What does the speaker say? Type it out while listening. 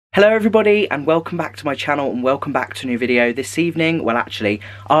Hello everybody and welcome back to my channel and welcome back to a new video. This evening, well actually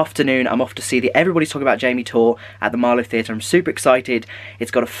afternoon, I'm off to see the Everybody's Talking About Jamie tour at the Marlowe Theatre. I'm super excited.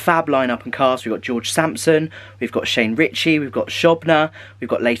 It's got a fab lineup and cast. We've got George Sampson, we've got Shane Ritchie, we've got Shobna, we've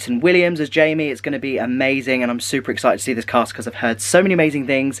got Leighton Williams as Jamie. It's going to be amazing and I'm super excited to see this cast because I've heard so many amazing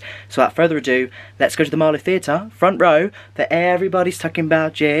things. So without further ado, let's go to the Marlowe Theatre, front row, for Everybody's Talking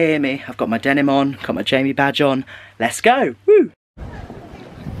About Jamie. I've got my denim on, got my Jamie badge on. Let's go! Woo!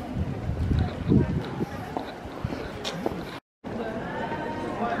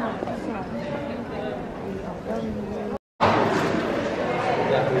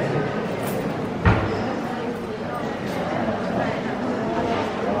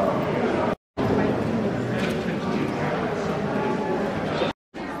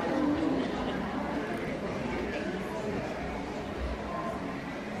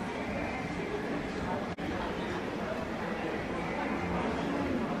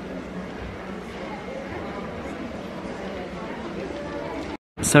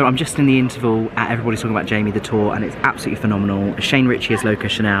 So I'm just in the interval at Everybody's Talking About Jamie, the tour, and it's absolutely phenomenal. Shane Ritchie as Loca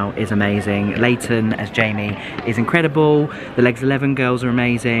Chanel is amazing. Leighton as Jamie is incredible. The Legs 11 girls are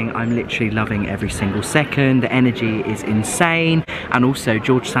amazing. I'm literally loving every single second. The energy is insane. And also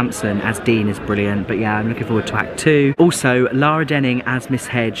George Sampson as Dean is brilliant. But yeah, I'm looking forward to Act 2. Also, Lara Denning as Miss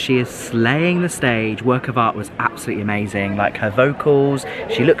Head. She is slaying the stage. Work of art was absolutely amazing. Like her vocals,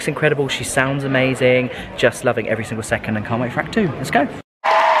 she looks incredible. She sounds amazing. Just loving every single second and can't wait for Act 2. Let's go.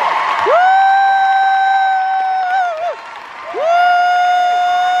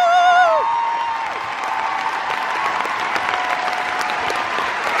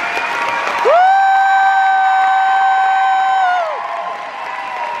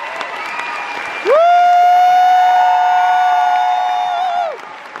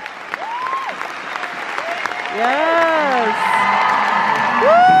 Yes!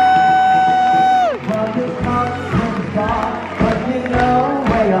 Woo!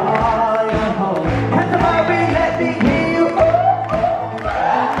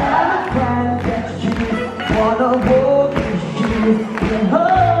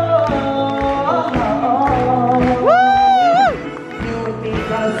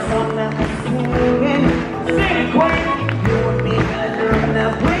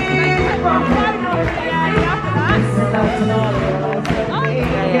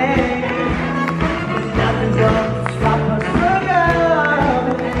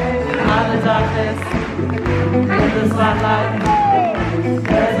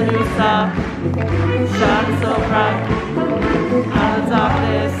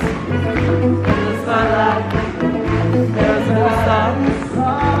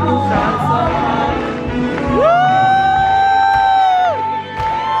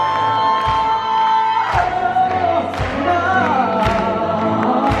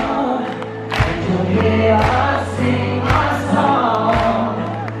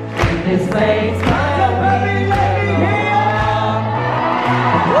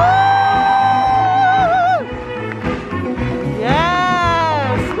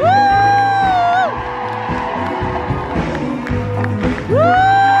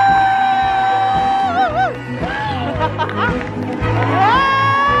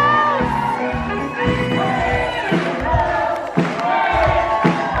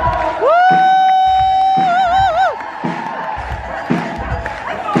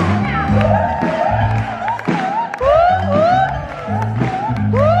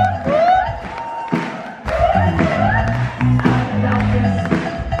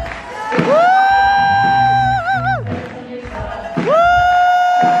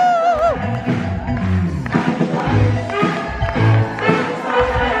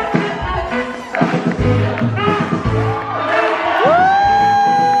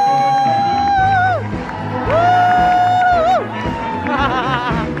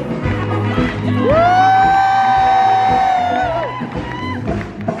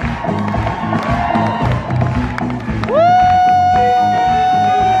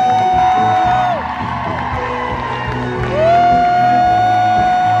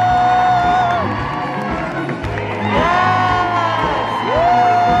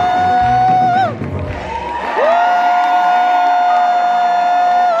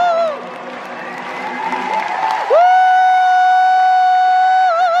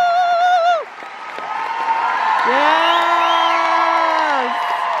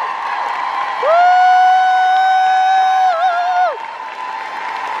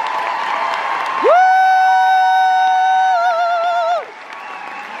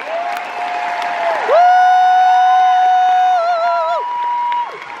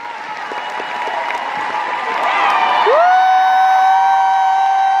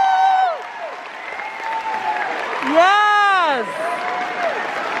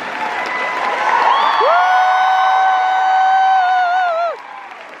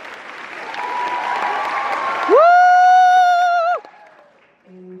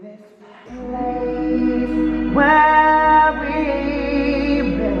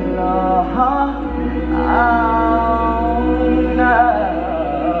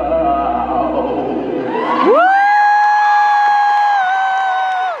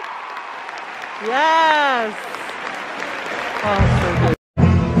 Oh, so good.